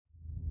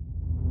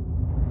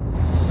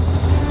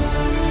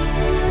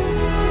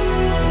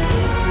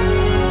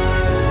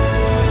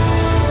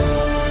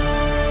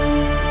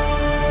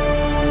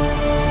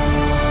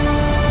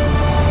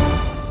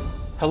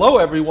Hello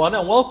everyone,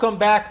 and welcome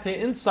back to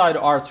Inside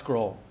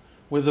ArtScroll,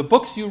 where the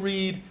books you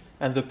read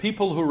and the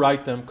people who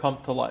write them come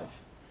to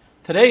life.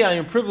 Today I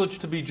am privileged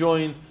to be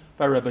joined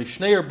by Rabbi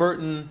Shnayor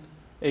Burton,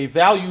 a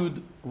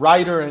valued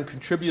writer and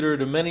contributor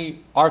to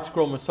many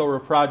ArtScroll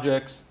Masorah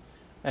projects,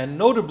 and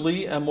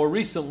notably and more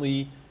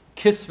recently,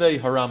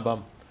 Kisvei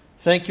HaRambam.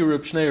 Thank you,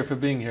 Rabbi Shnayor, for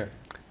being here.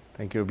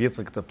 Thank you, Rabbi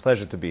Yitzchak. It's a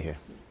pleasure to be here.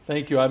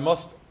 Thank you. I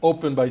must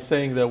open by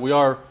saying that we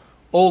are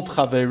old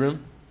chaverim.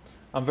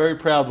 I'm very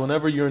proud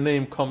whenever your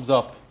name comes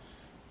up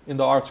in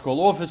the ArtScroll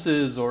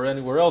offices or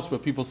anywhere else where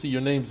people see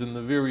your names in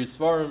the various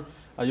svarim.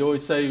 I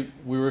always say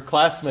we were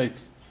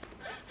classmates.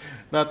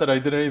 Not that I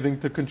did anything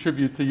to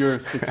contribute to your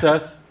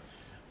success,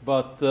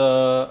 but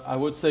I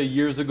would say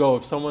years ago,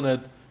 if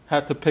someone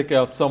had to pick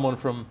out someone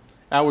from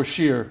our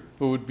shir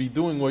who would be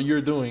doing what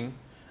you're doing,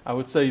 I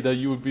would say that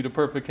you would be the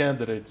perfect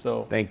candidate.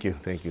 So thank you.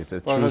 It's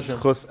a true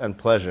schus and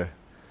pleasure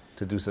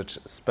to do such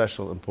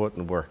special,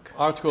 important work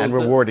and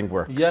rewarding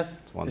work.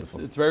 Yes, it's wonderful.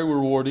 It's very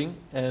rewarding,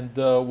 and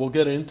we'll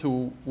get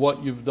into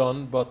what you've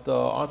done. But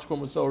ArtScroll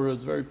Masorah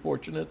is very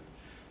fortunate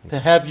to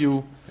have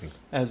you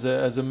as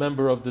a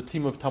member of the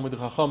team of talmidei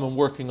chachomim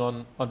working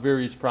on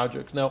various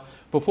projects. Now,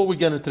 before we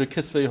get into the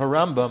Kisvei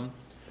HaRambam,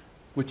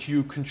 which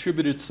you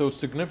contributed so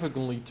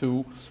significantly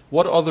to,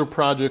 what other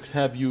projects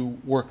have you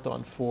worked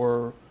on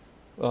for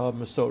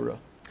Masorah?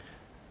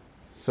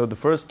 So the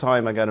first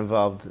time I got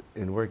involved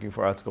in working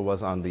for ArtScroll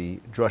was on the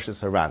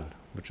Drushes Haran,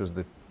 which was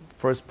the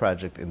first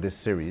project in this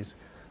series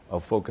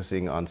of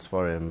focusing on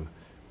svarim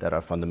that are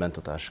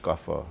fundamental to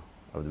hashkafa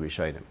of the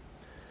Rishonim.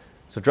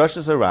 So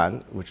Drushes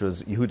Haran, which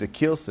was Yehuda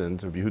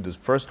Kielsen's, or Yehuda's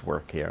first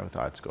work here with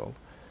ArtScroll,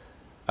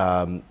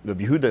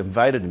 Rabbi Yehuda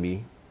invited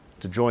me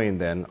to join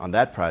then on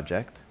that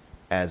project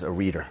as a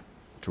reader,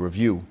 to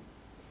review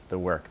the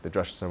work, the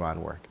Drushes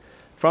Haran work.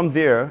 From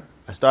there,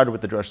 I started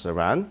with the Drushes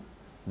Haran.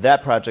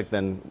 That project,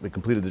 then we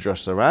completed the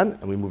Drushes Haran,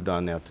 and we moved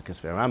on now to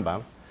Kisvei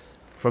HaRambam.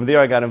 From there,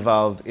 I got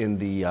involved in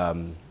the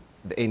Ein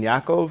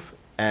Yaakov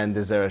and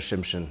the Zera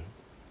Shimshon.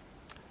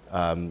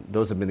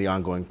 Those have been the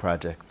ongoing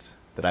projects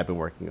that I've been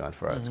working on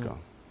for ArtScroll.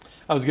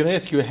 I was going to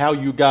ask you how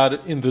you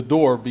got in the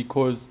door,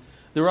 because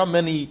there are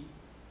many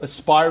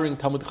aspiring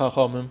talmidei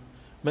chachomim,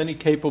 many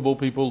capable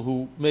people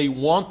who may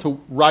want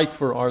to write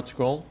for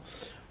ArtScroll,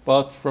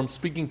 but from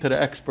speaking to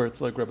the experts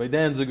like Rabbi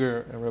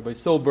Danziger and Rabbi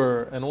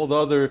Silber and all the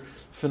other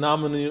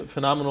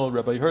phenomenal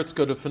Rabbi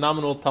Hertzka, the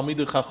phenomenal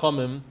talmidei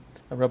chachomim,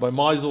 and Rabbi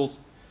Meisels,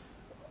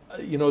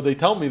 they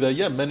tell me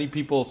that, many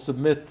people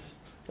submit,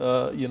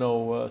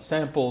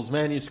 samples,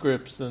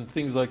 manuscripts, and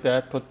things like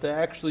that, but to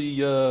actually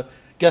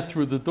get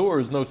through the door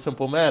is no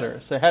simple matter.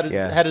 So how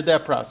did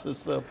that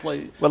process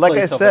play? Well, like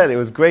I said, it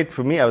was great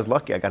for me. I was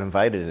lucky. I got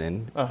invited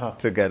in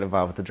to get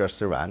involved with the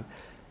Drushes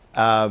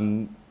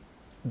Haran.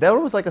 That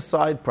was like a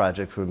side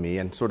project for me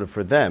and sort of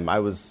for them. I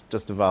was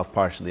just involved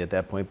partially at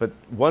that point. But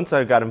once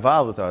I got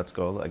involved with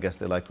ArtScroll, I guess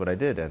they liked what I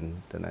did, and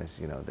then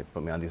they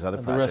put me on these other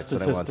projects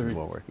that I wanted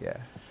more work. Yeah.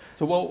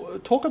 So,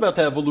 talk about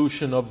the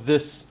evolution of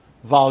this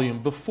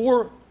volume.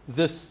 Before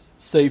this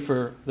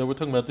sefer that we're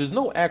talking about, there's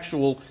no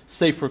actual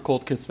sefer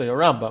called Kisvei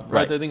HaRambam,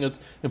 right? I think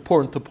it's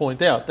important to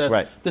point out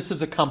that this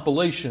is a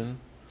compilation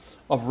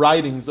of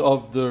writings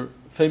of the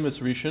famous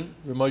Rishon,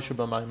 Moshe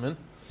ben Maimon.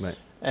 Right.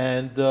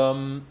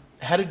 And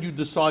how did you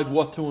decide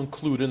what to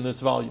include in this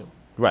volume?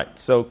 Right.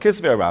 So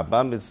Kisvei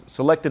HaRambam is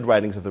selected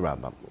writings of the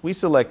Rambam. We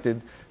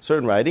selected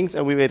certain writings,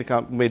 and we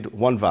made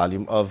one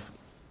volume of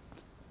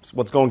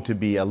what's going to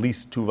be at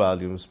least 2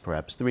 volumes,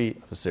 perhaps 3,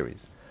 of a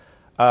series.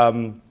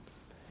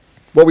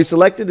 What we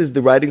selected is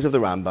the writings of the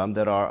Rambam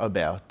that are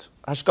about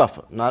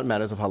hashkafa, not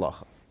matters of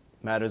halacha,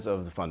 matters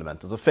of the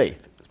fundamentals of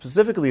faith.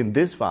 Specifically in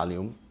this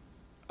volume,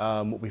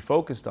 what we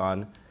focused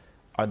on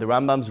are the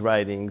Rambam's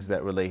writings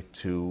that relate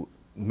to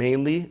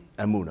mainly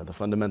emunah, the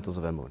fundamentals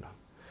of emunah.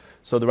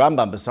 So the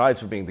Rambam,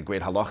 besides for being the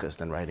great halachist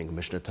and writing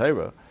Mishnah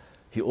Torah,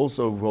 he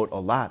also wrote a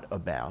lot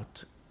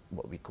about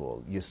what we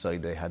call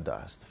Inside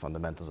ArtScroll, the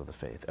fundamentals of the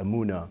faith,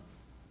 emunah.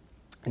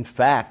 In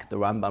fact, the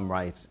Rambam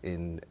writes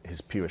in his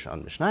Pirush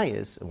on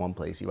Mishnayos, in one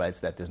place he writes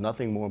that there's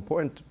nothing more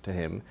important to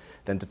him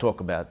than to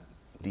talk about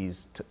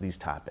these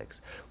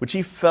topics, which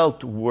he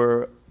felt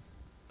were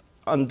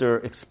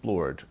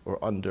underexplored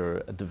or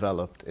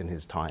underdeveloped in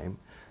his time,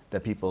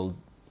 that people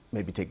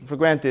maybe taken for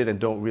granted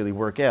and don't really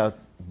work out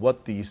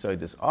what the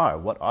Yisodis are,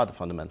 what are the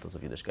fundamentals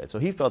of Yiddishkeit. So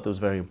he felt it was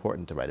very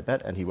important to write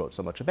about, and he wrote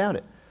so much about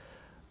it.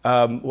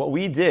 What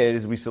we did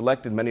is we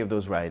selected many of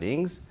those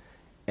writings,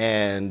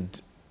 and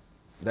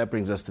that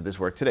brings us to this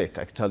work today.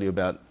 I can tell you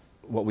about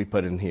what we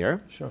put in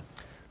here. Sure.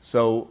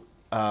 So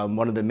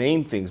one of the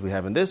main things we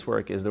have in this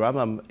work is the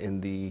Rambam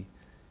in the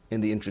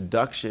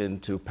introduction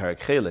to Parak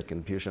Chelik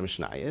in Pirush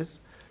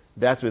Mishnayos.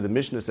 That's where the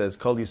Mishnah says,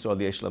 Kol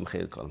Yisrael yesh lam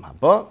chelik olam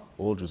haba,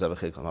 all Jews have a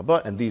chelik olam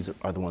haba, and these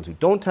are the ones who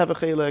don't have a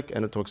chelik,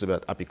 and it talks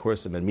about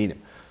apikorsim and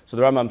minim. So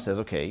the Rambam says,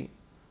 okay,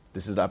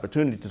 this is the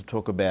opportunity to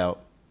talk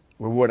about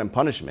reward and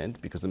punishment,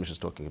 because the Mishnah is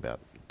talking about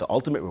the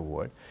ultimate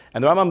reward.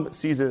 And the Rambam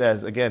sees it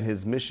as, again,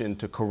 his mission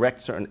to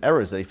correct certain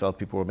errors that he felt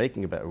people were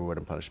making about reward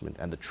and punishment,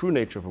 and the true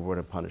nature of reward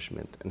and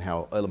punishment, and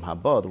how Olam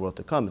Haba, the world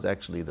to come, is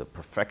actually the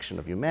perfection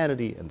of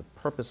humanity and the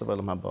purpose of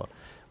Olam Haba,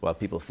 while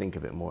people think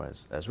of it more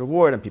as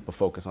reward, and people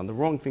focus on the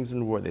wrong things in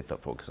reward. They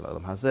focus on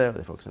Olam Hazeh,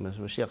 they focus on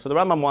Mashiach. So the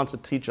Rambam wants to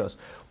teach us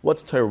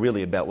what's Torah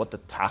really about, what the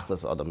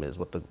Tachlis Adam is,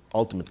 what the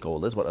ultimate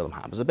goal is, what Olam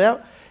Haba is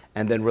about,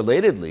 and then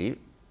relatedly,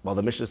 while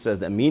the Mishnah says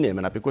that minim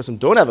and apikusim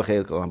don't have a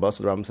chelik Olam Haba,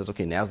 so the Rambam says,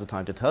 okay, now's the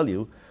time to tell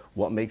you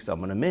what makes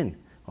someone a min,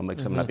 what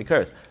makes someone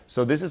apikuris.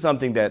 So this is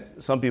something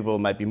that some people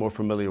might be more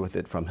familiar with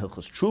it from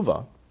Hilchos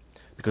Tshuva,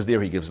 because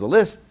there he gives the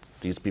list.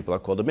 These people are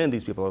called a min,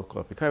 these people are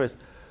called apikuris.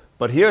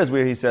 But here is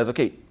where he says,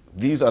 okay,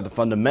 these are the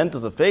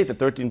fundamentals of faith, the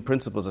 13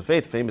 principles of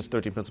faith, famous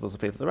 13 principles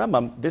of faith of the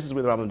Rambam. This is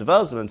where the Rambam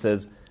develops them and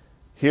says,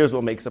 here's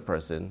what makes a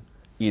person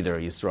either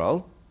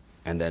Yisrael,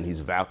 and then he's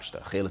vouched a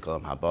chelik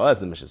Olam Haba,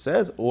 as the Mishnah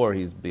says, or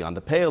he's beyond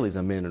the pale, he's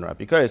a min and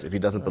apikuris if he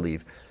doesn't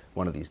believe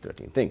one of these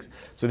 13 things.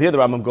 So here the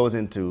Rambam goes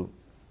into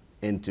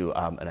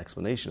an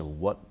explanation of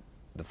what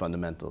the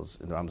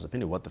fundamentals, in the Rambam's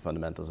opinion, what the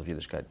fundamentals of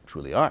Yiddishkeit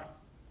truly are.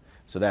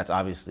 So that's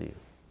obviously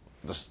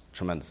just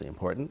tremendously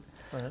important.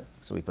 Right.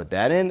 So we put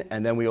that in,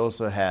 and then we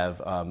also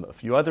have a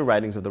few other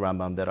writings of the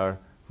Rambam that are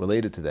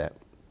related to that.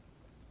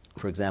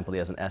 For example, he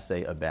has an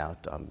essay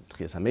about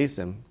Tchias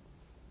HaMesim,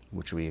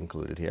 which we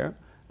included here.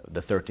 The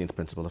 13th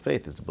principle of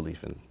faith is the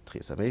belief in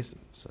Tchias HaMesim,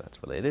 so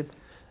that's related.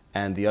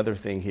 And the other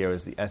thing here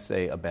is the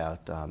essay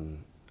about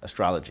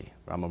astrology.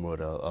 Rambam wrote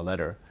a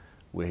letter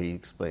where he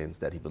explains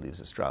that he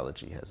believes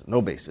astrology has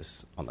no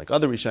basis, unlike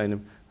other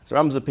Rishonim. That's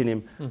Rambam's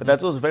opinion, but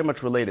that's also very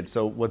much related.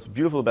 So what's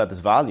beautiful about this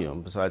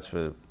volume, besides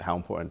for how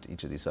important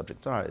each of these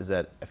subjects are, is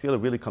that I feel it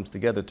really comes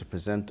together to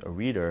present a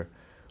reader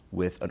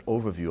with an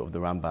overview of the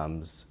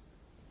Rambam's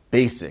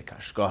basic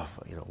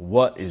hashkafa,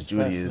 what is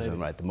Judaism,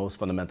 right? The most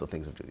fundamental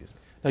things of Judaism.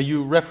 Now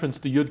you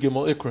referenced the Yud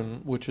Gimel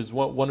Ikron, which is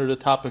one of the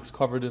topics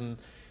covered in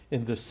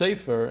the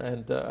Sefer,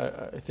 and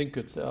I think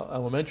it's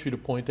elementary to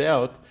point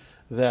out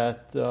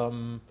that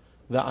the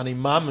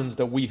animamins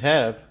that we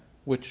have,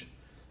 which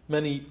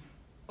many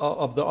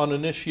of the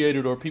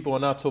uninitiated or people who are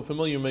not so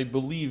familiar may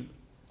believe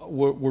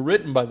were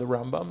written by the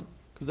Rambam,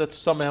 because that's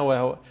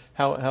somehow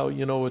how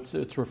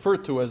it's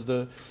referred to as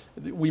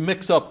we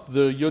mix up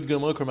the Yud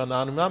Gimel Ikron and the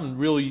Animam,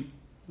 really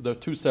they're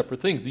two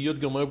separate things. The Yud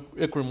Gimel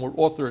Ikron were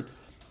authored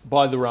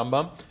by the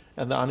Rambam,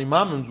 and the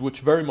Animamims,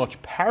 which very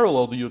much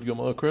parallel the Yud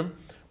Gimel Ikron,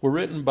 were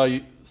written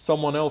by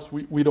someone else.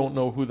 We don't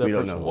know who that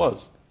person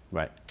was.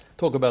 Right.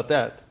 Talk about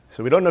that.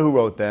 So we don't know who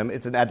wrote them.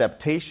 It's an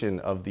adaptation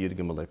of the Yud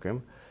Gimel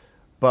Ikron.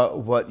 But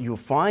what you'll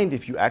find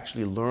if you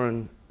actually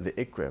learn the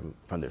Ikrim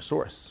from their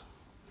source,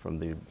 from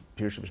the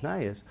Pirush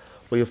Mishnayos,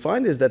 what you'll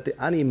find is that the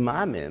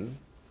Animamim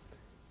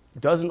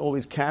doesn't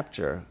always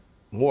capture,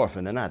 more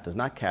often than not, does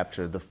not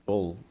capture the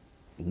full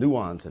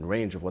nuance and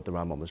range of what the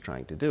Rambam was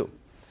trying to do.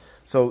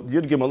 So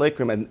Yud Gimel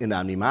Ikrim in the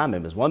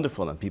Animamim is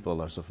wonderful, and people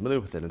are so familiar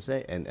with it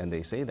and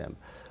they say them.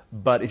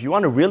 But if you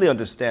want to really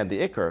understand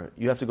the Ikr,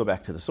 you have to go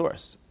back to the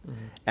source.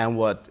 And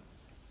what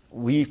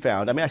we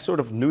found, I sort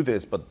of knew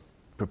this, but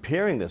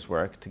preparing this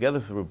work, together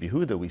with Rabbi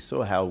Yehuda, we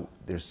saw how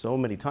there's so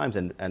many times,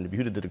 and Rabbi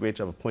Yehuda did a great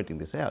job of pointing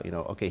this out.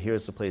 Okay,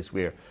 here's the place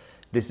where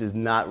this is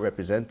not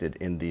represented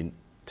in the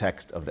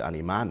text of the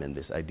Animamim,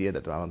 this idea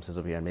that the Rambam says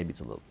over here, and maybe it's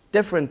a little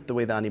different the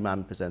way the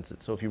Animamim presents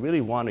it. So if you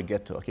really want to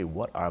get to, okay,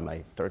 what are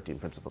my 13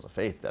 principles of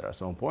faith that are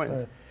so important,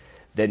 right,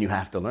 then you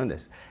have to learn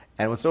this.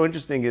 And what's so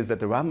interesting is that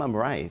the Rambam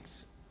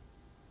writes,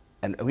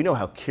 and we know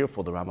how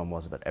careful the Rambam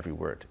was about every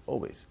word,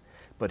 always.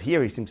 But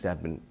here he seems to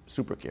have been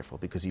super careful,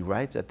 because he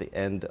writes at the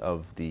end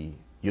of the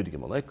Yud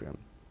Gimel Ikrim,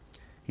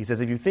 he says,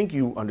 if you think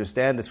you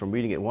understand this from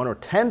reading it 1 or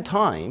 10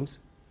 times,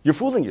 you're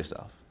fooling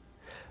yourself.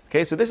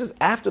 Okay, so this is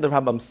after the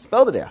Rambam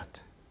spelled it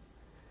out.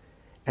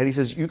 And he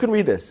says, you can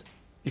read this.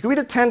 You can read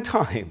it 10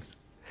 times,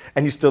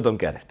 and you still don't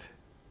get it.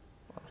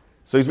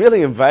 So he's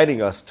really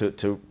inviting us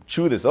to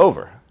chew this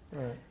over.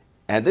 Right.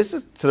 And this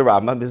is, to the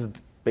Rambam, is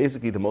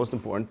basically the most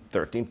important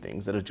 13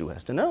 things that a Jew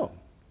has to know.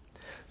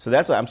 So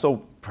that's why I'm so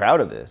proud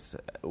of this.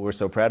 We're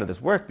so proud of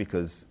this work,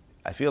 because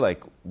I feel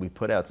like we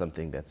put out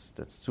something that's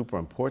super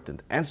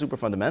important and super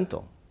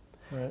fundamental.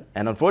 Right.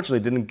 And unfortunately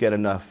didn't get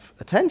enough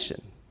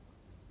attention.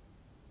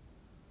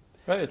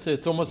 Right,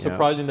 it's almost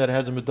surprising that it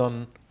hasn't been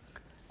done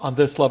on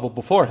this level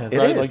beforehand,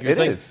 right? Like you're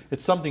saying,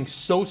 it's something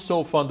so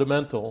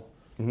fundamental,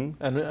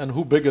 and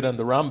who bigger than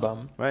the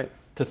Rambam, right,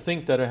 to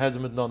think that it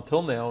hasn't been done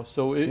till now.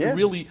 So it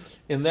really,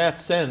 in that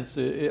sense,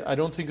 I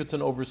don't think it's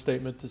an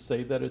overstatement to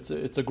say that it's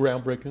a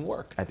groundbreaking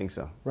work. I think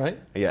so. Right?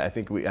 Yeah, I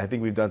think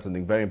we've done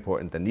something very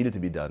important that needed to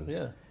be done.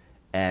 Yeah.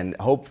 And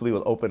hopefully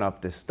will open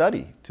up this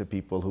study to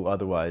people who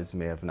otherwise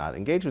may have not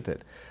engaged with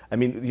it. The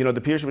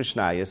Pirush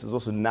Mishnayos is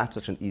also not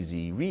such an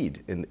easy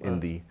read in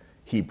the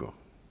Hebrew.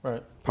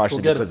 Right.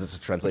 Partially because it's a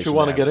translation. Which you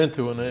want to get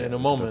into in a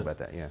moment. We'll talk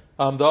about that,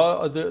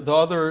 yeah. The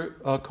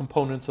other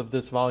components of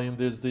this volume,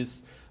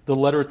 there's the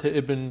letter to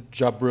Ibn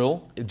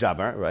Jabril.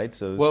 Jabbar, right?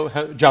 So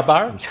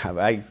Jabbar?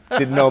 I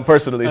didn't know him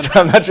personally, so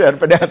I'm not sure how to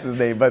pronounce his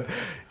name. But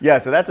yeah,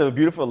 so that's a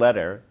beautiful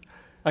letter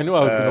I knew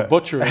I was going to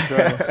butcher it.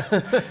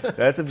 Right?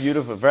 That's a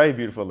beautiful, very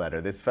beautiful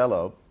letter. This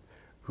fellow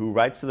who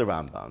writes to the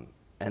Rambam,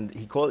 and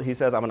he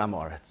says, I'm an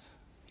Amoritz.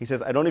 He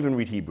says, I don't even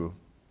read Hebrew,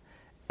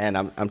 and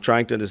I'm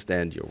trying to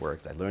understand your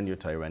works. I learned your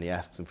Torah, and he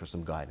asks him for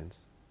some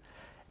guidance.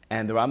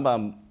 And the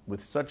Rambam,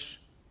 with such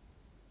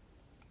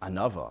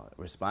anava,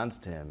 responds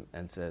to him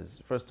and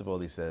says, first of all,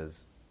 he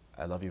says,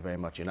 I love you very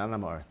much. You're not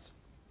an Amoritz.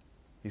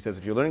 He says,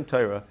 if you're learning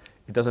Torah,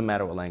 it doesn't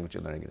matter what language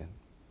you're learning it in.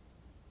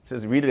 He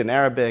says, read it in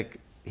Arabic,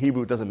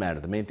 Hebrew, it doesn't matter.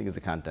 The main thing is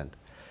the content.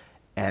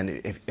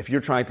 And if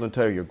you're trying to learn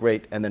Torah, you're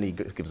great. And then he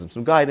gives him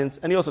some guidance.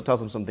 And he also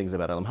tells him some things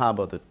about Elam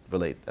Haba that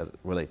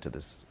relate to the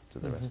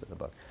rest of the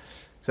book.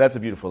 So that's a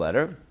beautiful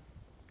letter.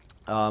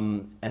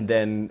 And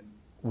then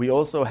we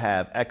also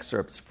have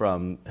excerpts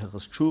from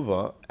Hilchos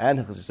Tshuva and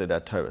Hilchos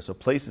Yesod Torah. So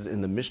places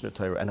in the Mishnah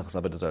Torah and Hilchos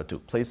Avodah Zarah too.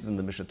 Places in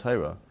the Mishnah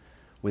Torah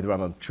where the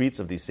Rambam treats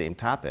of these same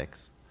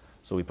topics.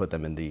 So we put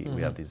them in the,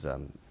 we have these at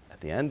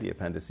the end, the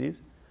appendices.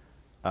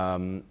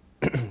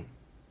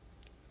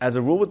 As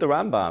a rule with the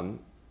Rambam,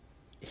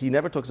 he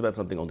never talks about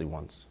something only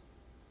once.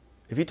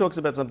 If he talks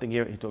about something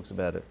here, he talks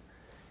about it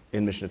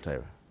in Mishnah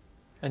Torah.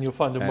 And you'll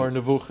find the Mar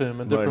Nevuchim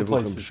and different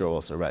places. Sure,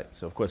 also, right.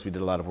 So of course we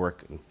did a lot of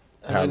work.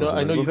 And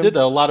I know you did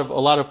that, a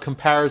lot of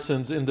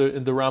comparisons in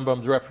the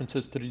Rambam's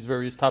references to these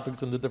various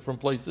topics in the different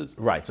places.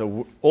 Right.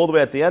 So all the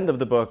way at the end of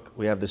the book,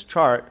 we have this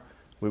chart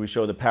where we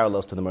show the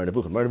parallels to the Mar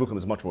Nevuchim. Mar Nevuchim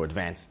is much more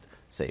advanced,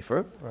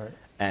 safer. Right.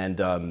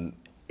 And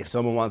if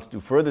someone wants to do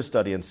further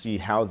study and see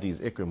how these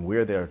ikrim,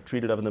 where they're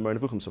treated of in the Mar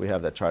Nevuchim, so we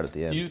have that chart at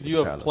the end. Do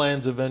you have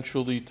plans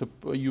eventually to,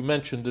 you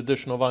mentioned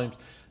additional volumes,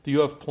 do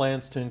you have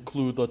plans to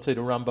include, let's say,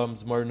 the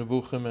Rambam's Mar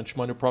Nevuchim and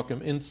Shemona Prakim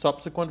in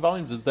subsequent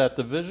volumes? Is that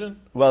the vision?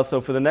 Well,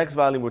 so for the next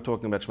volume, we're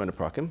talking about Shemona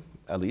Prakim,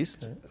 at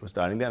least. Okay. We're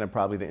starting that, and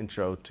probably the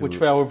intro to... Which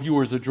for our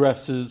viewers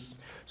addresses...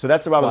 So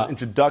that's the Rambam's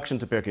introduction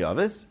to Pirkei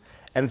Avos,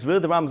 and it's really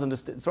the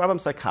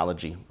Rambam's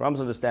psychology, Rambam's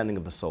understanding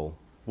of the soul.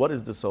 What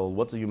is the soul?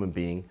 What's a human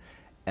being?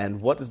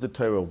 And what does the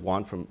Torah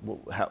want from...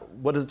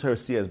 what does the Torah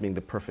see as being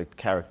the perfect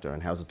character,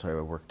 and how does the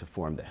Torah work to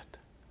form that?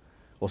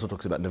 Also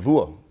talks about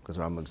Nevuah, because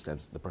Rambam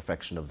understands the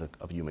perfection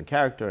of human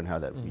character and how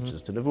that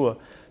reaches to Nevuah.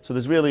 So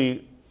there's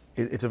really,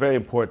 it's a very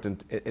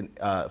important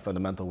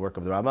fundamental work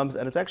of the Rambam's,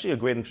 and it's actually a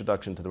great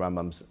introduction to the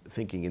Rambam's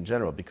thinking in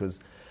general,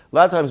 because a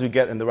lot of times in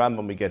the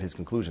Rambam we get his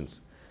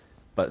conclusions.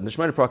 But in the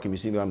Shemona Prakim, you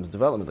see the Rambam's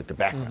development, like the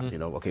background,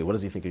 okay, what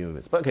does he think of human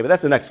beings? But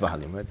that's the next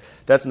volume, right?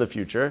 That's in the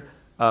future.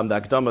 The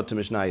Akdama to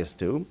Mishnayos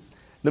too.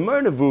 The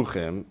Mar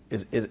Nevuchim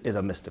is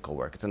a mystical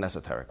work. It's an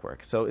esoteric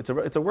work. So it's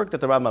a work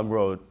that the Rambam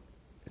wrote.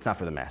 It's not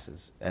for the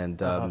masses. And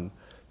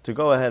to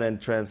go ahead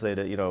and translate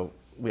it,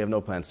 we have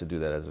no plans to do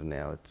that as of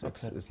now.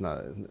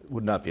 It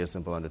would not be a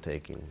simple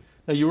undertaking.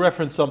 Now, you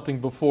referenced something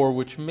before,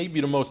 which may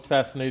be the most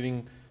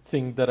fascinating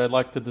thing that I'd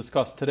like to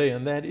discuss today,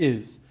 and that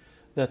is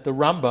that the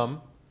Rambam,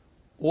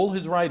 all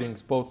his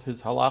writings, both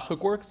his halachic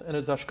works and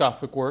his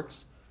ashkafic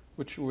works,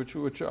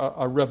 which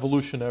are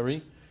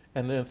revolutionary,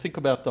 and then think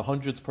about the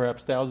hundreds,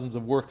 perhaps thousands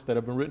of works that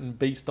have been written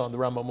based on the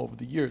Rambam over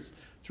the years.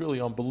 It's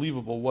really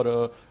unbelievable what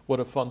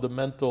a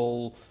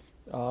fundamental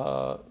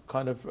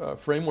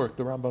framework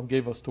the Rambam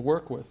gave us to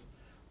work with.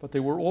 But they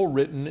were all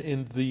written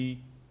in the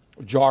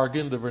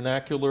jargon, the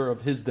vernacular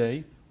of his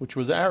day, which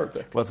was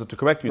Arabic. Well, so to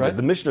correct you, right?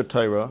 The Mishnah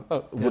Torah,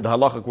 with the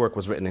halachic work,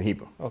 was written in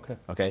Hebrew.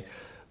 Okay.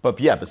 But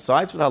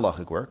besides for the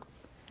halachic work,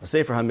 the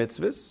Sefer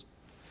HaMitzvahs,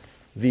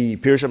 the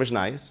Pirush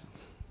HaMishnayos,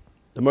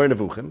 the Mar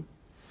Nevuchim,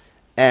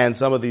 and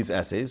some of these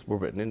essays were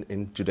written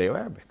in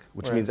Judeo-Arabic,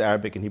 which means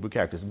Arabic and Hebrew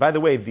characters. By the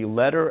way, the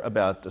letter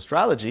about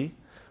astrology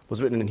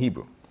was written in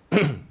Hebrew.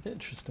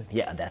 Interesting.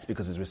 Yeah, and that's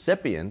because his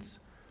recipients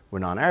were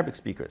non-Arabic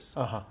speakers.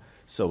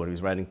 So when he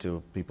was writing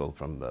to people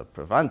from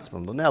Provence,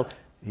 from Lunel,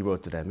 he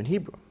wrote to them in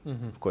Hebrew.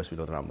 Of course, we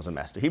know the Rambam was a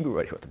master Hebrew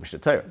writer. He wrote the Mishnah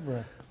Torah.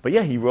 Right. But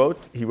he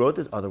wrote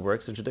his other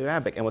works in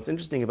Judeo-Arabic. And what's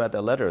interesting about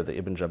that letter, the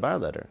Ibn Jabbar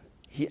letter,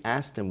 he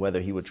asked him whether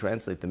he would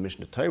translate the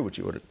Mishnah Torah, which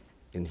he wrote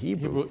in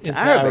Hebrew to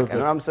Arabic.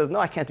 And Rambam says, no,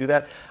 I can't do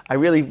that. I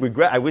really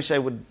regret, I wish I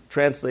would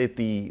translate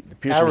the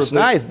Pirush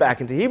HaMishnayos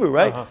back into Hebrew,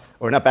 right?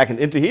 Or not back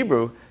into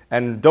Hebrew,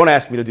 and don't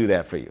ask me to do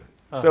that for you.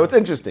 So it's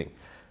interesting.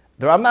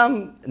 The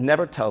Rambam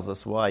never tells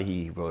us why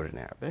he wrote it in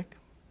Arabic.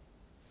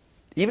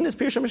 Even his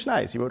Pirush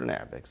HaMishnayos, he wrote in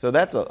Arabic. So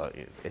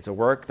it's a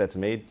work that's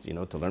made,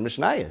 to learn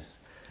Mishnayos.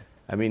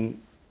 I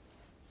mean,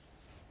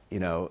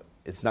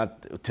 it's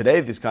not, today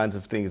these kinds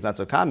of things not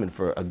so common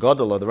for a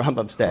Gadol of the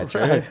Rambam stature.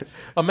 Right.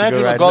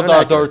 Imagine a Gadol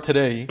Adar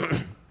today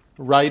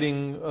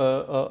writing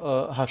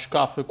a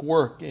hashkafic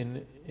work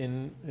in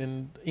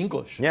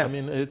English. I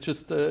mean, it's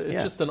just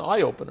an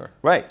eye-opener.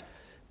 Right.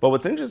 But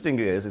what's interesting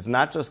is it's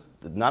not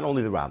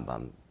only the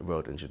Rambam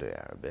wrote in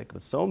Judeo-Arabic,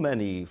 but so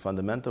many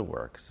fundamental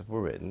works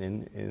were written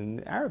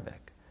in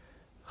Arabic.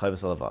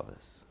 Chovos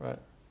HaLevavos, right.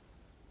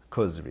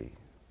 Kuzri,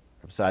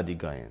 Sadi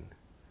Gaon,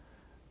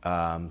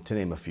 to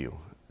name a few.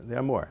 There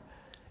are more.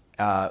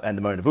 And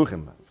the Mar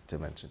Nevuchim, to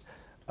mention,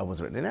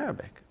 was written in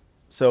Arabic.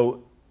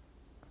 So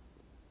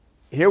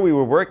here we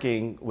were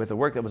working with a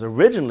work that was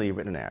originally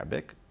written in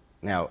Arabic.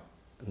 Now,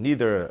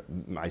 neither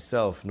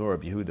myself nor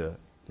Rabbi Yehuda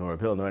nor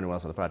Rabbi Hillel, nor anyone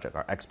else on the project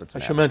are experts I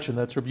in should mention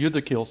that's Rabbi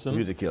Yehuda Kielsen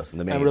Yehuda Kielsen,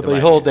 the main, and the Rabbi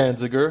writer. Hillel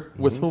Danziger,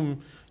 with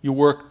whom you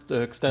worked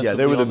extensively Yeah,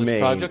 they were the on this main,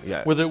 project.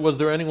 yeah. Was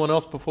there anyone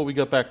else before we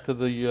got back to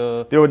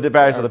the? There were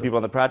various other Arabic? people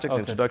on the project. The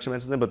Okay. introduction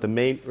mentions them, but the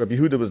main Rabbi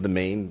Yehuda was the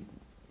main.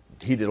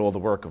 He did all the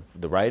work of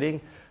the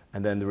writing,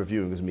 and then the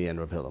reviewing was me and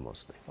Rabbi Hillel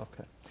mostly.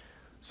 Okay.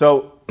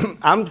 So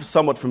I'm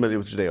somewhat familiar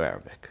with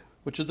Judeo-Arabic.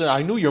 Which is,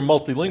 I knew you're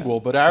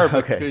multilingual, but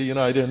Arabic, Okay.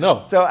 I didn't know.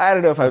 So I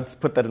don't know if I would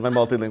put that in my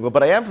multilingual,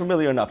 but I am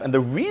familiar enough. And the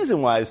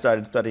reason why I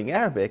started studying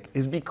Arabic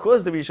is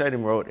because the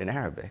Rishonim wrote in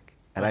Arabic.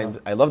 And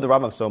I love the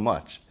Rambam so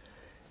much.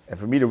 And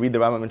for me to read the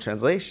Rambam in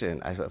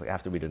translation, I felt like I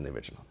have to read it in the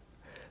original.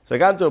 So I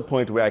got to a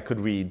point where I could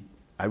read,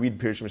 I read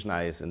Pirush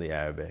Mishnayos in the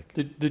Arabic.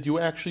 Did you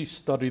actually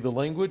study the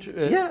language?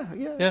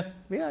 Yeah.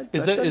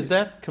 Is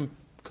that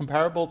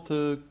comparable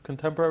to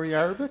contemporary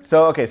Arabic?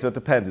 So it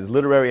depends. There's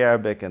literary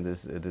Arabic and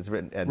there's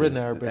written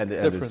Arabic, and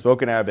there's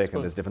spoken Arabic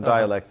and there's different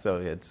dialects. So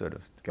it sort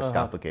of gets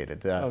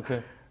complicated.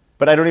 Okay.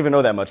 But I don't even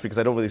know that much because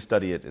I don't really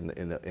study it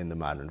in the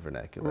modern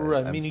vernacular.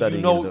 Right, I'm meaning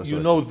studying you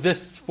know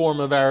this form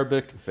of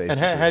Arabic. Basically. And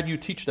how do you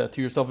teach that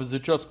to yourself? Is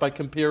it just by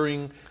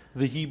comparing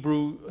the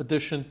Hebrew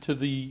edition to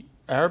the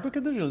Arabic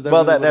edition? Is that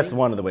Well, really what that's it is?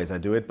 one of the ways I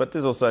do it. But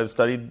there's also I've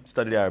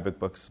studied Arabic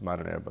books,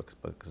 modern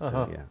Arabic books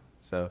too. Yeah.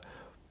 So,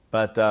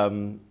 but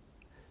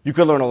you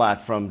can learn a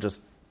lot from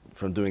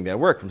doing that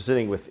work, from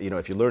sitting with,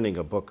 if you're learning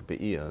a book,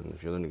 Be'iyah,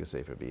 if you're learning a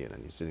Sefer Be'iyah,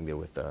 and you're sitting there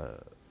with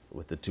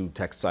the two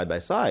texts side by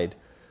side,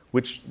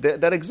 which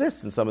that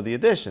exists in some of the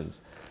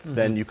editions,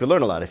 then you could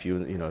learn a lot if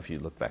you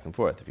look back and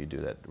forth, if you do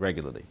that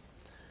regularly.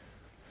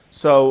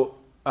 So,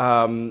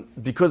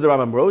 because the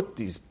Rambam wrote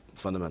these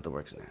fundamental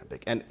works in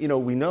Arabic, and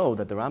we know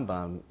that the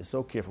Rambam is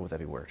so careful with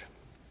every word.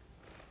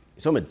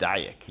 He's so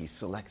medayek. He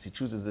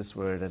chooses this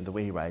word and the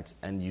way he writes,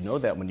 and you know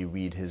that when you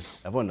read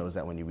everyone knows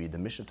that when you read the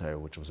Mishnah Torah,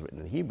 which was written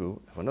in Hebrew,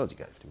 everyone knows you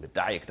got to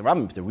medayek the Rambam,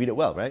 you have to read it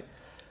well, right?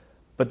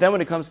 But then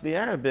when it comes to the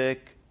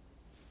Arabic,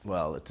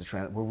 well,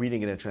 we're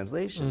reading it in a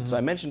translation. So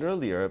I mentioned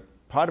earlier,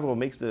 part of what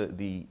makes the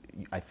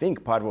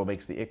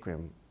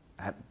Ikrim,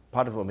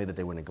 part of what made that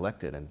they were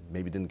neglected and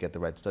maybe didn't get the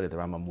right study the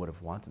Rambam would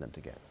have wanted them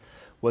to get,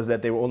 was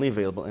that they were only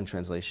available in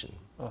translation.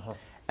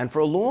 And for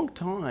a long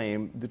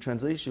time, the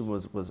translation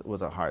was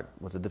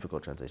a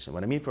difficult translation.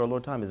 What I mean for a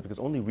long time is because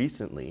only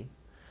recently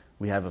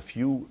we have a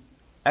few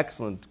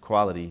excellent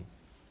quality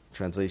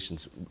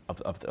translations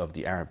of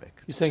the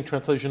Arabic. You're saying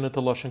translation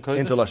into Lashon Kodesh?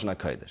 Into Lashon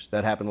HaKodesh.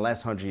 That happened in the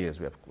last 100 years.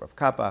 We have Rav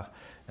Kapach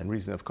and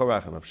recently of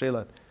Korach and Rav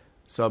Shelat.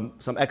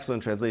 Some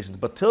excellent translations.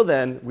 But till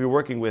then, we were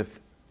working with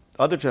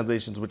other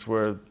translations which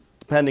were,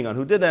 depending on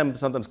who did them,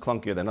 sometimes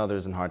clunkier than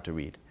others and hard to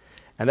read.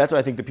 And that's why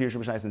I think the Pirush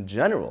Mishnayos in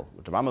general,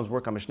 the Rambam's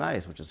work on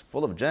Mishnayos, which is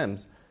full of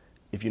gems,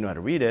 if you know how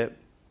to read it,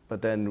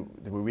 but then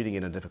we're reading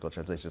it in difficult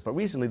translations. But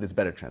recently, there's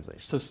better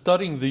translations. So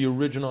studying the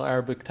original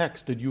Arabic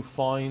text, did you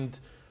find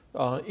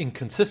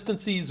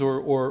inconsistencies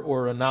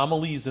or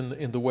anomalies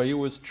in the way it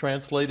was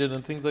translated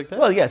and things like that?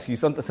 Well, yes, you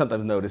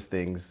sometimes notice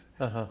things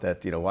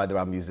that, why the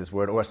Rambam used this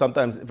word, or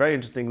sometimes, very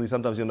interestingly,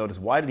 sometimes you'll notice,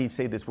 why did he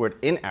say this word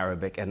in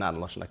Arabic and not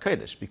in Lashon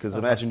HaKodesh? Because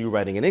imagine you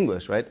writing in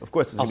English, right? Of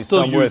course, there's going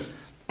to be some words.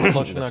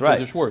 Lashon That's HaKodesh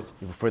right. words.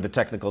 For the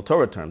technical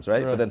Torah terms,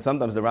 right? But then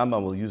sometimes the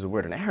Rambam will use a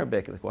word in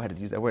Arabic, like, why did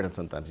he use that word? And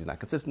sometimes he's not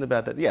consistent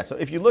about that. Yeah, so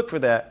if you look for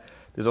that,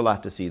 there's a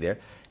lot to see there.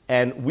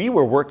 And we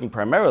were working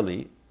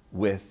primarily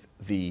with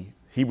the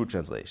Hebrew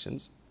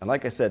translations. And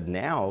like I said,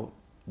 now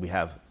we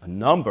have a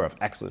number of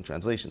excellent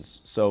translations.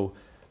 So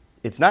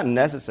it's not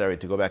necessary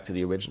to go back to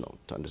the original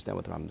to understand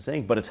what the Rambam is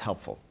saying, but it's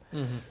helpful.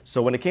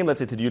 So when it came, let's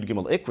say, to the Yud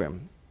Gimel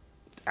Ikrim,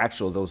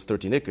 those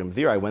 13 Ikrim,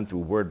 there I went through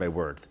word by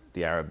word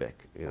the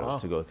Arabic,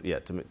 to go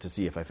to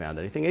see if I found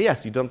anything. And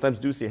yes, you sometimes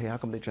do see, hey, how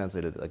come they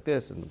translated it like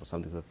this, and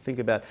something to think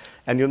about.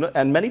 And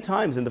and many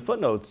times in the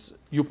footnotes,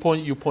 you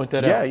point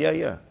that out.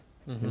 Yeah.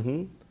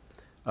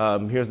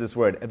 Here's this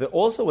word. And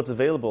also what's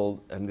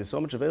available, and there's so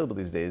much available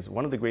these days,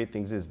 one of the great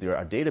things is there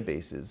are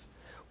databases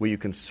where you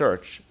can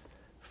search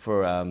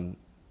for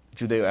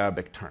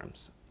Judeo-Arabic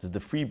terms. This is the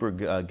Freiburg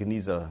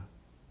Geniza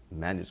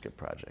manuscript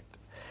project.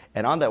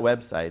 And on that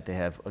website, they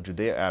have a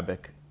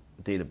Judeo-Arabic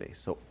database.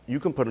 So you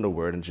can put in a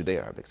word in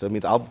Judeo-Arabic. So it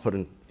means I'll put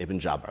in Ibn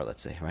Jabbar,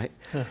 let's say, right?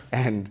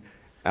 And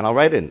I'll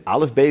write in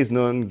Aleph Beis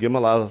Nun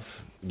Gimel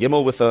Aleph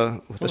Gimel with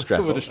a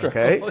streffel,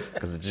 okay?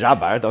 Because it's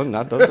Jabbar,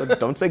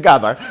 don't say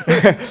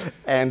Gabar.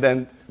 And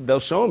then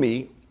they'll show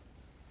me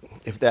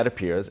if that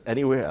appears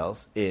anywhere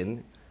else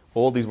in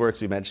all these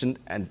works we mentioned,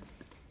 and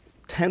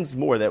tens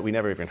more that we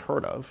never even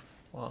heard of.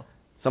 Wow.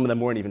 Some of them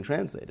weren't even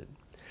translated.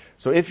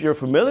 So if you're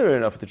familiar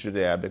enough with the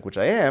Judeo-Arabic, which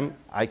I am,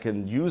 I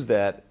can use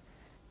that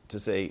to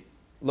say,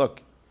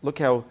 look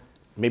how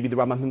maybe the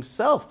Rambam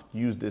himself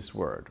used this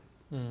word.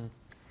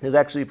 There's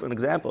actually an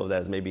example of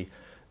that is maybe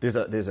there's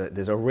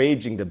a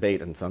raging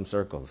debate in some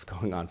circles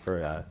going on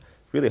for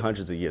really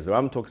hundreds of years. The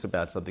Rambam talks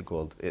about something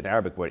called, in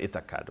Arabic word,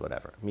 itakad,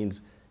 whatever.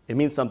 It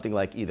means something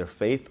like either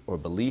faith or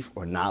belief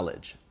or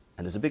knowledge.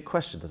 And there's a big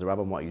question, does the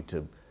Rambam want you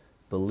to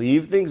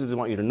believe things or does he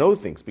want you to know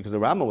things? Because the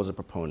Rambam was a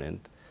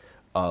proponent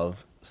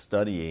of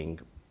studying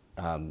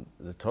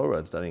the Torah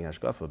and studying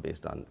Hashkafa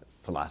based on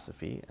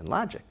philosophy and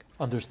logic.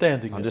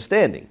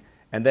 Understanding.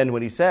 And then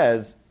when he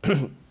says,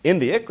 in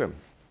the Ikrim,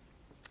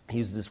 he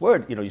uses this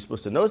word, you're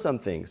supposed to know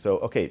something. So,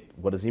 okay,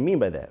 what does he mean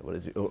by that? What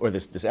is it, or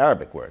this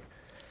Arabic word?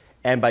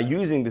 And by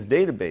using this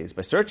database,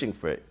 by searching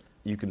for it,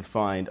 you can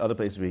find other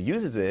places where he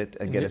uses it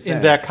and get a sense.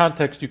 In that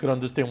context, you can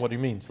understand what he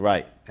means.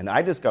 Right. And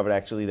I discovered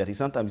actually that he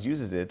sometimes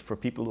uses it for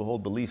people who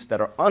hold beliefs that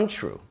are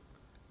untrue.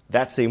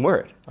 That same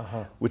word,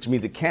 which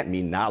means it can't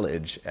mean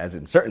knowledge as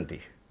in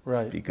certainty.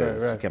 Right.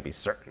 Because you can't be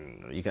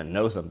certain, or you can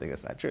know something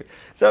that's not true.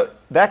 So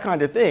that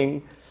kind of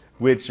thing,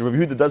 which Rabbi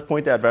Yehuda does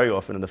point out very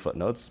often in the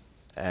footnotes,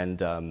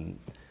 and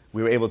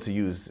we were able to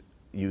use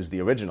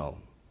the original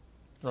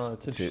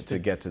to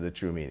get to the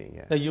true meaning.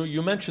 Yeah. Now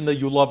you mentioned that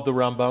you love the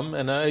Rambam,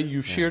 and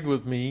you shared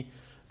with me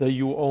that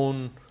you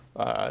own,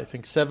 I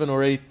think, 7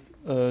 or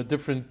 8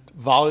 different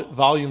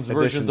versions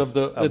of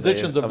the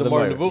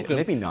Moreh Nevuchim. Yeah,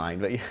 maybe 9,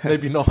 but yeah.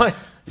 Maybe 9.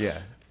 Yeah.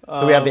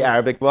 So we have the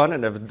Arabic one,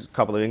 and a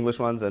couple of English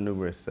ones, and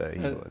numerous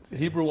Hebrew ones. Yeah.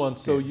 Hebrew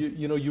ones. So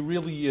you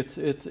really,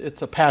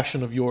 it's a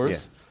passion of yours.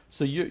 Yes.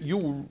 So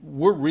you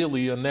were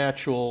really a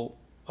natural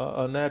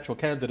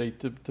candidate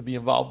to be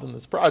involved in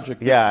this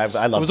project. Yeah,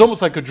 I love it. It was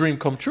almost like a dream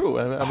come true.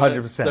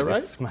 100%. Right?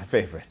 It's my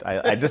favorite.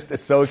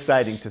 It's so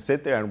exciting to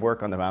sit there and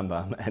work on the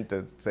Rambam and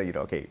to say,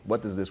 okay,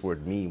 what does this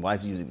word mean? Why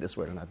is he using this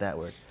word and not that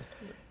word?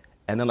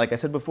 And then, like I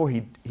said before,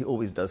 he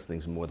always does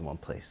things in more than one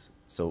place.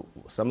 So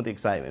some of the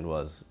excitement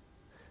was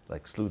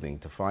like sleuthing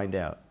to find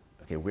out,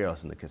 okay, where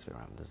else in the Kisvei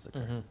HaRambam does this occur?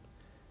 Mm-hmm.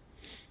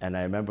 And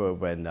I remember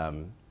when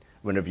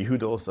Rabbi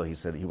Yehuda also,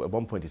 at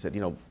one point he said,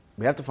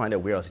 we have to find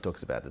out where else he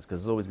talks about this,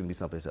 because there's always going to be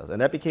someplace else.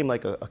 And that became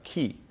like a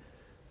key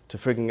to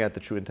figuring out the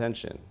true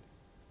intention.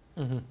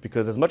 Mm-hmm.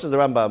 Because as much as the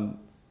Rambam,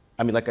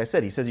 like I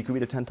said, he says you could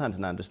read it 10 times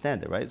and not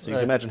understand it, right? So you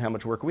can imagine how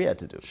much work we had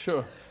to do.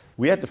 Sure.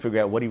 We had to figure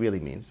out what he really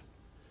means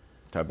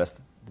to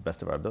the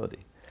best of our ability.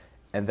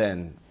 And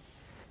then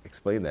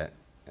explain that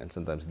and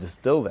sometimes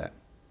distill that.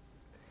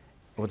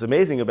 What's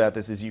amazing about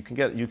this is you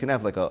can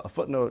have like a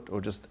footnote or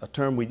just a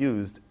term we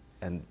used,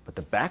 but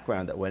the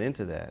background that went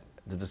into that,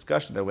 the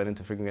discussion that went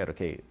into figuring out,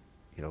 okay,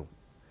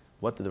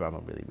 what did the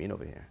Rambam really mean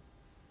over here?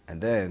 And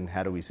then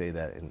how do we say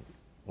that in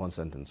one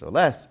sentence or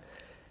less?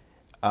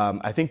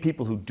 I think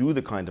people who do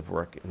the kind of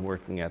work in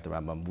working at the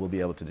Rambam will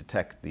be able to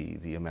detect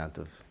the amount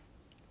of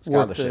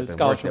scholarship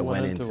work that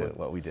went into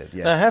what we did.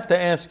 Yeah. Now, I have to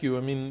ask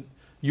you,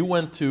 you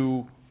went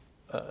to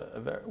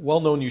very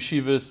well-known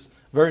yeshivas,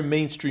 very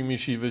mainstream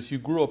yeshivas. You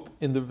grew up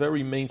in the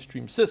very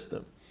mainstream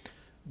system.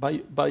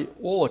 By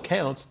all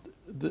accounts,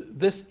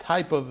 this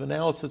type of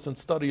analysis and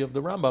study of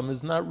the Rambam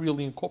is not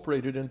really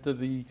incorporated into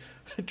the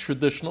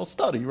traditional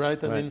study,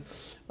 right? I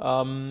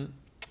mean,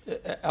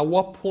 at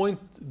what point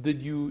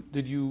did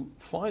you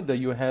find that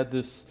you had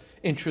this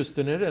interest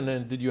in it, and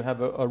then did you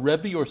have a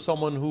Rebbe or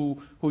someone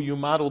who you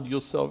modeled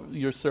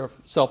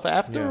yourself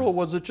after, or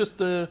was it just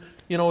a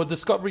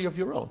discovery of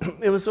your own?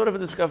 It was sort of a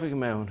discovery of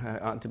my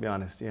own, to be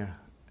honest. Yeah.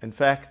 In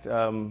fact,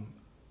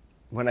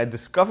 when I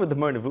discovered the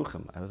Moreh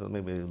Nevuchim, I was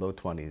maybe low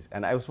 20s,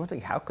 and I was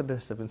wondering, how could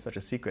this have been such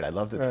a secret? I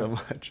loved it so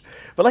much.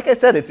 But like I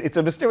said, it's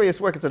a mysterious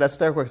work, it's an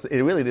esoteric work.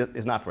 It really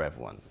is not for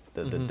everyone,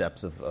 the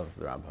depths of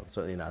the Rambam,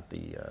 certainly not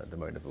the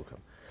Moreh Nevuchim.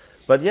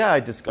 But yeah, I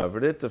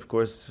discovered it. Of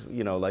course,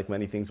 like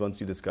many things, once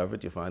you discover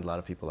it, you find a lot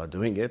of people are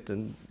doing it,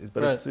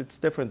 but it's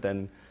different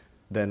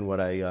than what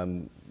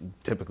I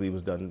typically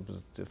was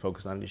to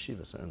focus on in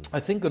yeshiva, certainly. I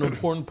think an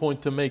important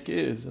point to make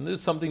is, and this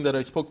is something that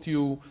I spoke to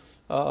you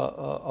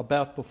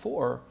about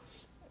before,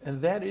 and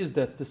that is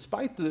that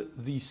despite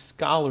the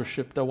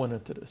scholarship that went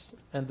into this,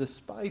 and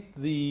despite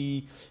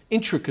the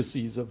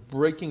intricacies of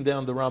breaking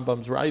down the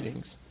Rambam's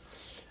writings,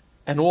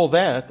 and all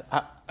that,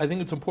 I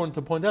think it's important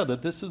to point out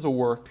that this is a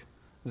work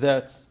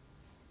that's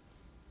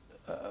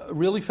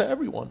really for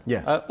everyone.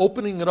 Yeah.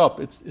 Opening it up,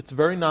 it's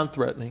very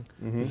non-threatening,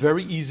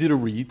 very easy to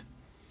read.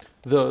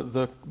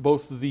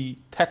 Both the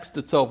text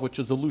itself, which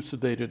is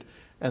elucidated,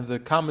 and the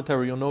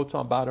commentary or notes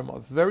on bottom are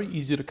very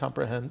easy to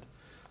comprehend.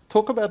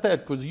 Talk about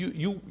that, because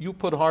you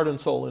put heart and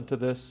soul into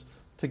this,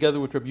 together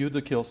with Rabbi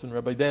Yehuda Kilson,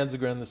 Rabbi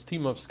Danziger, and this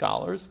team of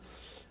scholars.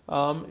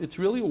 It's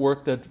really a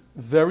work that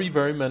very,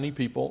 very many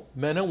people,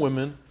 men and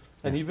women,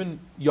 and even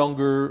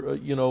younger,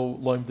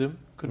 Loimdim,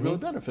 could really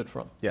benefit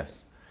from.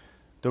 Yes.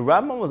 The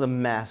Rambam was a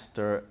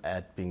master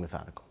at being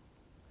methodical,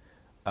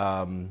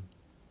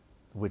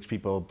 which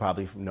people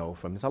probably know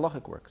from his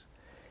halachic works.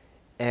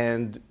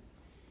 And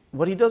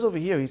what he does over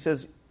here, he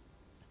says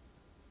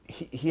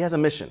he has a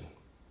mission.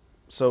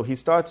 So he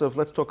starts off,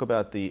 let's talk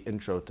about the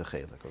intro to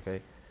Chelik,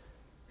 okay?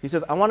 He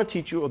says, I want to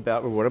teach you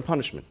about reward and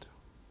punishment.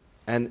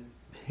 And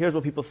here's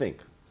what people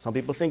think. Some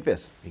people think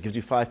this. He gives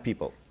you 5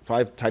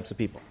 types of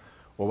people,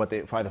 or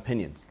 5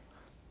 opinions.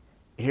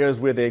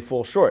 Here's where they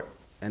fall short,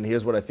 and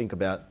here's what I think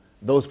about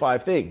those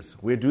 5 things.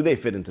 Where do they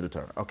fit into the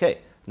Torah? Okay,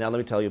 now let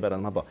me tell you about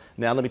Al-Mabah.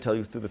 Now let me tell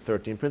you through the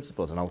 13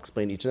 principles, and I'll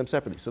explain each of them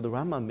separately. So the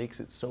Rambam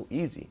makes it so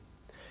easy.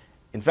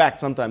 In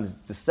fact, sometimes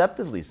it's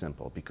deceptively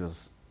simple,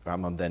 because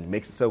Rambam then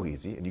makes it so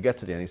easy, and you get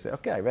to the end and you say,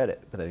 okay, I read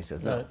it. But then he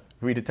says, no,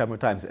 read it 10 more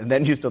times, and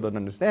then you still don't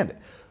understand it.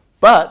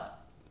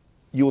 But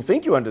you will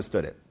think you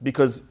understood it,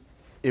 because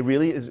it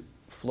really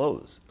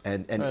flows,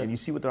 and you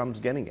see what the Rambam's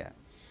getting at.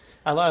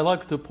 I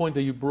like the point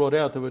that you brought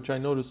out, which I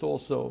noticed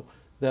also,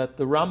 that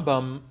the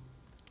Rambam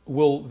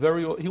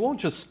he won't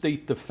just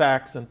state the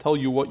facts and tell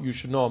you what you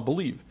should know and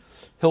believe.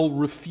 He'll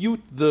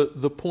refute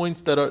the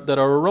points that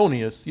are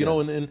erroneous. You know,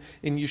 in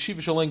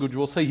yeshivish language,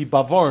 we'll say he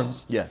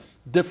bavarns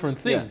different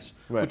things,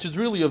 which is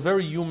really a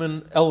very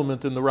human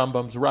element in the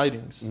Rambam's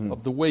writings,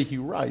 of the way he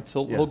writes.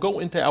 He'll go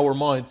into our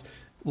minds,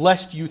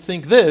 lest you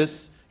think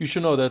this, you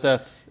should know that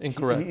that's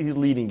incorrect. He's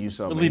leading you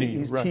somewhere.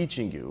 He's right.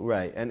 teaching you,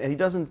 right? And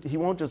he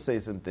won't just say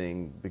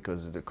something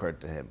because it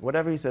occurred to him.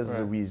 Whatever he says is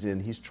a reason.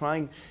 He's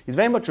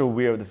very much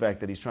aware of the fact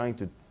that he's trying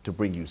to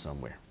bring you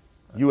somewhere.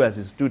 You as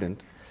his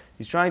student,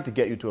 he's trying to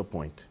get you to a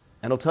point.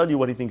 And he'll tell you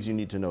what he thinks you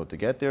need to know to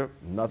get there.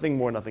 Nothing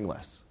more, nothing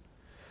less.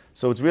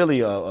 So it's really,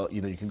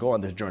 you can go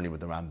on this journey with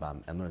the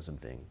Rambam and learn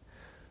something.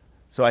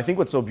 So I think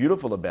what's so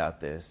beautiful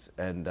about this,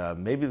 and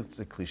maybe it's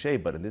a cliche,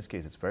 but in this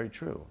case it's very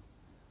true.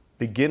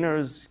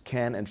 Beginners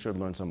can and should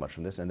learn so much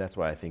from this, and that's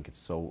why I think it's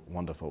so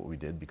wonderful what we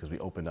did, because we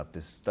opened up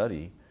this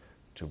study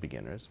to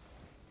beginners.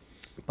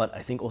 But I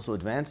think also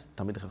advanced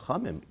talmidei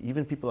chachomim,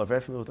 even people who are very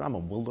familiar with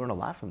Rambam, will learn a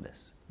lot from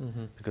this,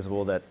 because of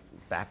all that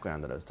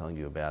background that I was telling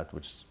you about,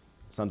 which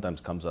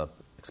sometimes comes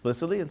up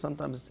explicitly and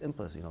sometimes it's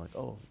implicit. Like,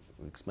 oh,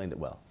 we explained it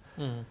well.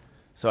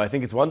 So I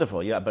think it's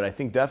wonderful, but I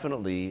think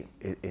definitely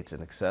it's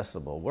an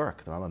accessible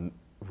work. The Rambam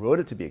wrote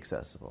it to be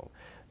accessible.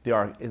 There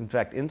are, in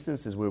fact,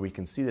 instances where we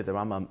can see that the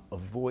Rambam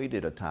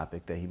avoided a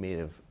topic that he may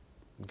have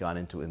gone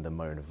into in the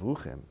Moreh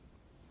Nevuchim,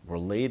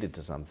 related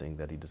to something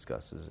that he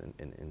discusses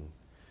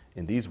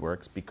in these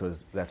works,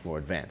 because that's more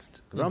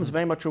advanced. The Rambam's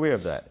very much aware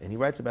of that, and he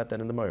writes about that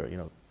in the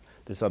Moreh.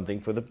 There's something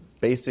for the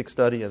basic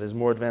study, and there's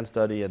more advanced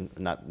study, and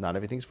not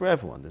everything's for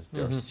everyone.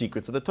 There are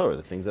secrets of the Torah,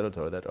 the things that are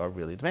Torah that are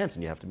really advanced,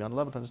 and you have to be on the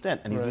level to understand.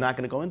 And he's not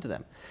going to go into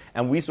them.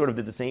 And we sort of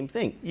did the same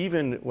thing,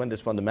 even when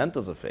there's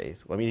fundamentals of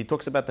faith. I mean, he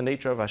talks about the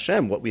nature of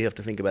Hashem, what we have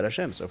to think about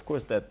Hashem. So, of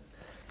course, that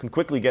can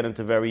quickly get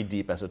into very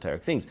deep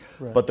esoteric things.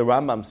 But the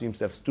Rambam seems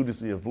to have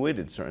studiously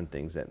avoided certain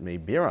things that may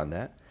bear on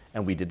that.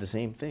 And we did the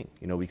same thing.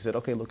 We said,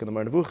 okay, look in the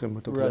Moreh Nevuchim,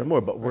 we'll talk about it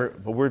more. But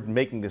we're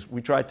making this,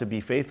 we tried to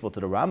be faithful to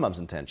the Rambam's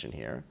intention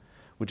here,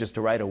 which is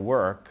to write a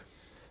work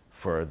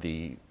for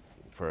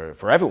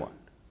everyone.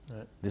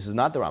 Right. This is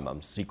not the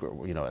Rambam's secret,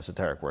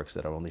 esoteric works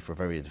that are only for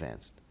very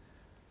advanced.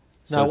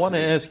 So now I want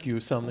to ask you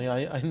something.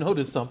 I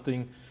noticed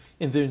something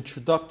in the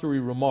introductory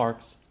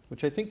remarks,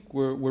 which I think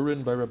were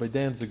written by Rabbi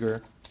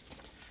Danziger.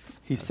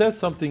 He says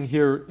something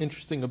here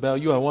interesting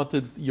about you. I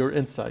wanted your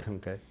insight.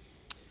 Okay.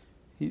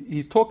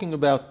 He's talking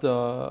about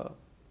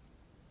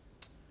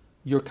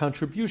your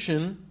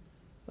contribution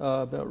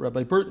about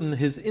Rabbi Burton.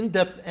 His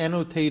in-depth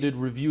annotated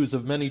reviews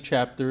of many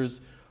chapters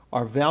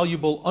are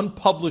valuable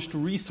unpublished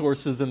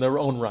resources in their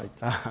own right.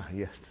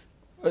 Yes.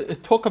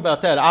 Talk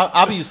about that.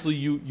 Obviously,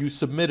 you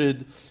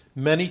submitted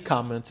many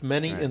comments,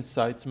 many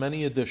insights,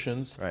 many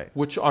additions,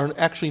 which are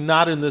actually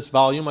not in this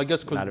volume, I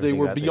guess, because they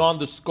were beyond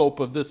the scope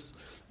of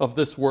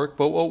this work.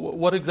 But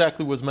what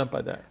exactly was meant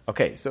by that?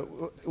 Okay,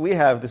 so we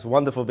have this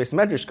wonderful base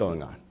medrash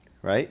going on,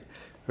 right?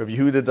 Rabbi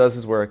Yehuda does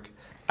his work.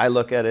 I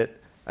look at it.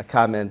 I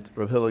comment,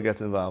 Rabbi Hillel gets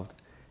involved,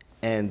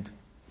 and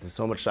there's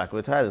so much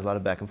shakla Torah, there's a lot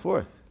of back and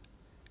forth.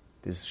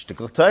 There's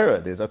shtikl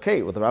Torah, there's,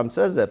 okay, well the Rambam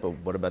says that, but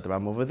what about the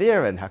Rambam over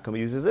there, and how come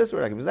he uses this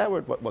word, how come he uses that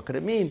word, what could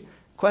it mean?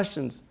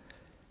 Questions.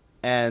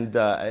 And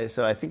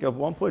so I think at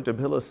one point Rabbi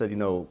Hillel said,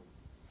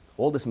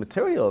 all this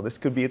material, this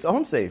could be its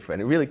own sefer,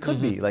 and it really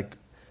could be, like,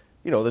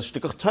 there's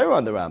shtikl Torah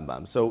on the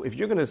Rambam. So if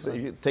you're going to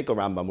you take a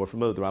Rambam, we're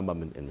familiar with the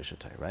Rambam in Mishnah,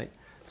 right?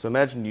 So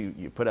imagine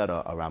you put out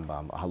a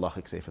Rambam, a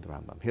halachic sefer of the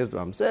Rambam. Here's the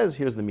Rambam says,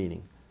 here's the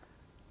meaning.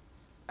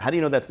 How do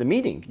you know that's the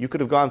meaning? You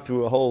could have gone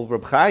through a whole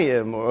Reb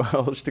Chaim or a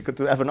whole shtickah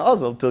to Evan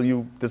Ozel till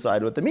you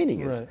decide what the meaning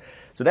is. Right.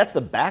 So that's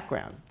the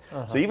background.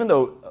 So even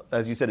though,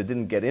 as you said, it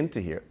didn't get into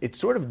here, it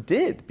sort of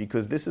did,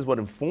 because this is what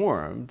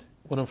informed.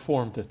 What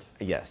informed it?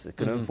 Yes, it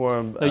could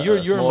inform you're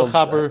a small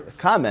mechaber,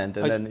 comment,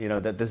 and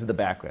then that this is the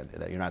background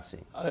that you're not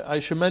seeing. I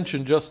should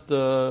mention just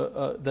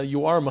that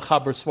you are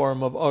mechaber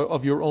svarim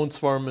of your own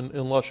svarim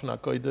in Lashon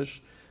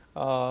HaKodesh.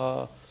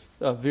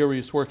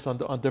 Various works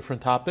on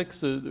different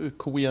topics.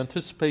 Could we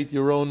anticipate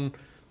your own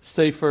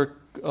sefer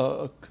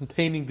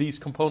containing these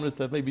components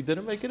that maybe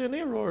didn't make it in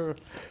here, or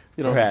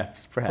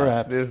perhaps.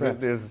 There's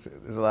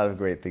a lot of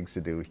great things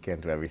to do. We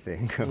can't do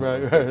everything.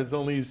 Right. There's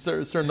only a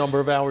certain number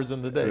of hours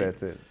in the day.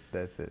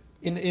 That's it.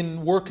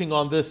 In working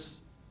on this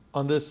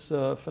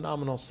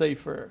phenomenal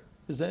sefer,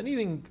 is there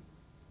anything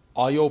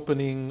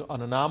eye-opening,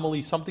 an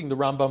anomaly, something the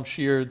Rambam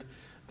shared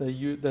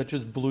that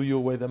just blew you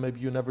away that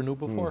maybe you never knew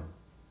before?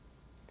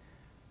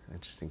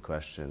 Interesting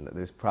question.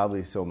 There's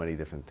probably so many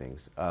different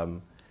things.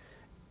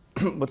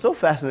 What's so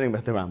fascinating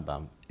about the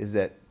Rambam is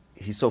that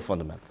he's so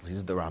fundamental.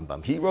 He's the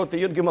Rambam. He wrote the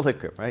Yud Gimel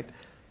Hikrim, right?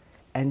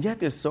 And yet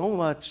there's so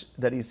much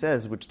that he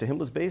says, which to him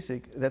was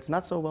basic, that's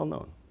not so well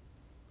known.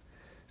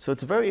 So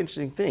it's a very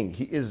interesting thing.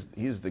 He is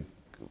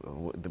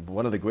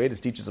one of the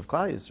greatest teachers of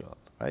Klal Yisrael,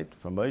 right?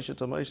 From Moshe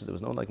to Moshe, there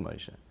was no one like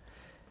Moshe.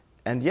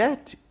 And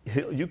yet,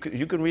 you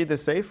can read the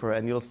Sefer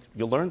and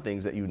you'll learn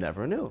things that you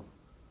never knew.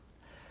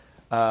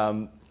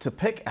 To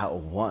pick out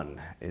one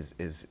is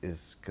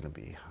going to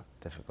be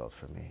difficult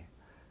for me.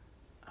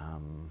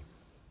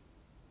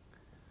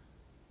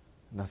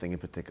 Nothing in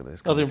particular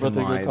is coming to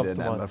mind,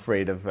 and I'm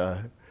afraid of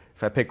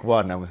if I pick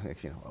one, I'm like, I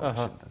should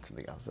have done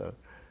something else. So,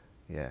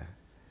 yeah.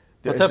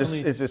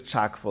 It's just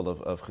chock full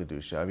of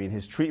Chidusha. I mean,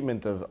 his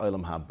treatment of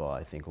Olam Haba,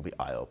 I think, will be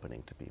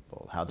eye-opening to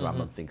people. How the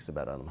Rambam thinks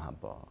about Olam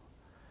Haba.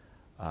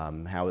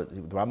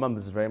 The Rambam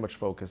is very much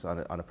focused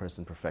on a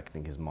person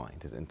perfecting his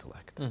mind, his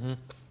intellect.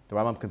 The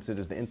Rambam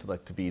considers the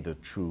intellect to be the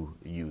true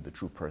you, the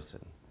true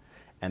person.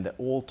 And that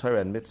all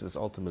Torah and mitzvahs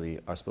ultimately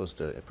are supposed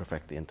to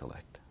perfect the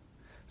intellect.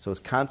 So his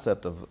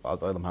concept of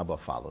Olam Haba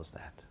follows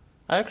that.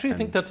 I actually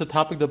think that's a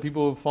topic that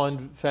people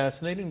find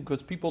fascinating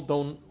because people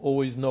don't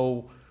always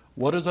know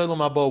what is Olam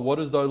Haba, what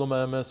is the Olam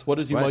Emes, what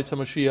is Yemais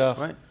HaMashiach,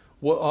 Right.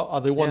 What, are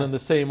they one and the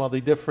same, are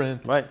they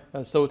different? Right.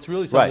 So it's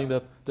really something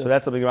that so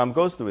that's something Rambam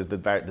goes through is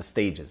the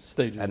stages.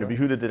 And Rabbi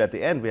Yehuda did at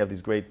the end, we have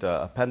these great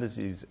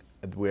appendices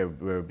where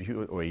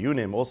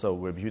Yunim also,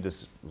 where Rabbi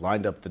Yehuda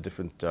lined up the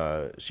different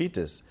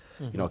shitas.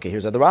 Okay,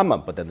 here's the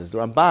Rambam, but then there's the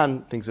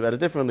Ramban, thinks about it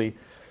differently.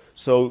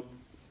 So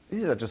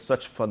these are just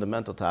such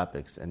fundamental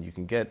topics, and you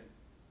can get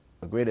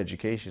a great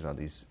education on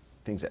these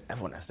things that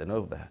everyone has to know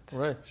about.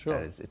 Right, sure.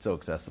 And it's so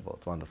accessible.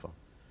 It's wonderful.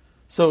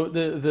 So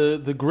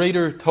the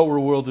greater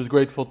Torah world is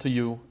grateful to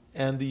you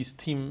and this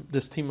team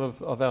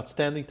of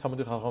outstanding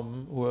talmidei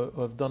chachomim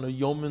who have done a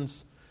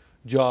yeoman's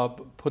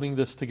job putting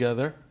this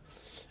together.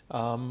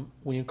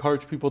 We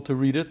encourage people to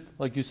read it,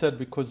 like you said,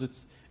 because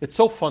it's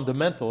so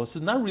fundamental. It's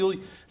not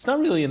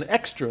really an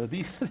extra.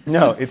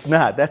 It's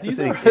not. That's the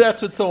thing.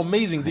 That's what's so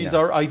amazing. These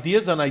are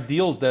ideas and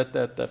ideals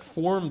that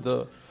form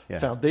the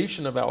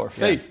foundation of our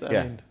faith. I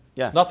mean,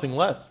 nothing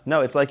less.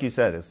 No, it's like you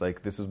said. It's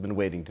like this has been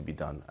waiting to be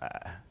done.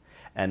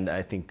 And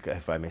I think,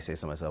 if I may say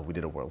so myself, we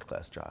did a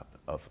world-class job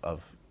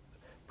of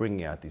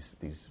bringing out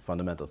these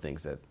fundamental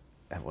things that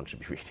everyone should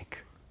be reading.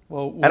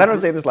 Well, and I don't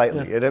say this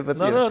lightly. But,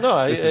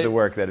 no. This is the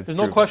work that it's There's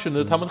true. no question.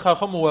 The talmidei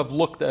chachomim who have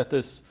looked at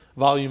this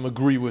volume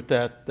agree with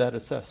that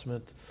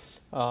assessment.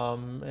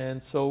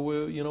 And so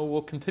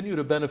we'll continue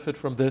to benefit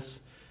from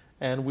this.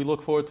 And we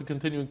look forward to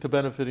continuing to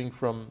benefiting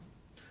from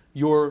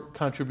your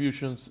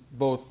contributions,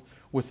 both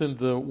within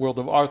the world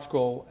of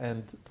ArtScroll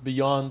and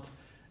beyond.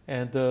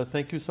 And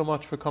thank you so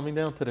much for coming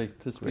down today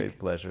to speak. Great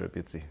pleasure,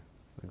 Abitzi.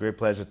 A great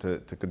pleasure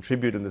to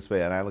contribute in this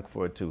way, and I look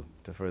forward to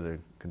further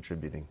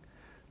contributing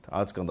to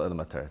ArtScroll and the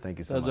Olam HaTorah. Thank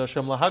you so much.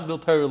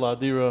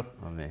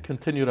 Amen.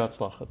 Continued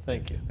Hatzlacha.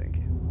 Thank you. Thank you.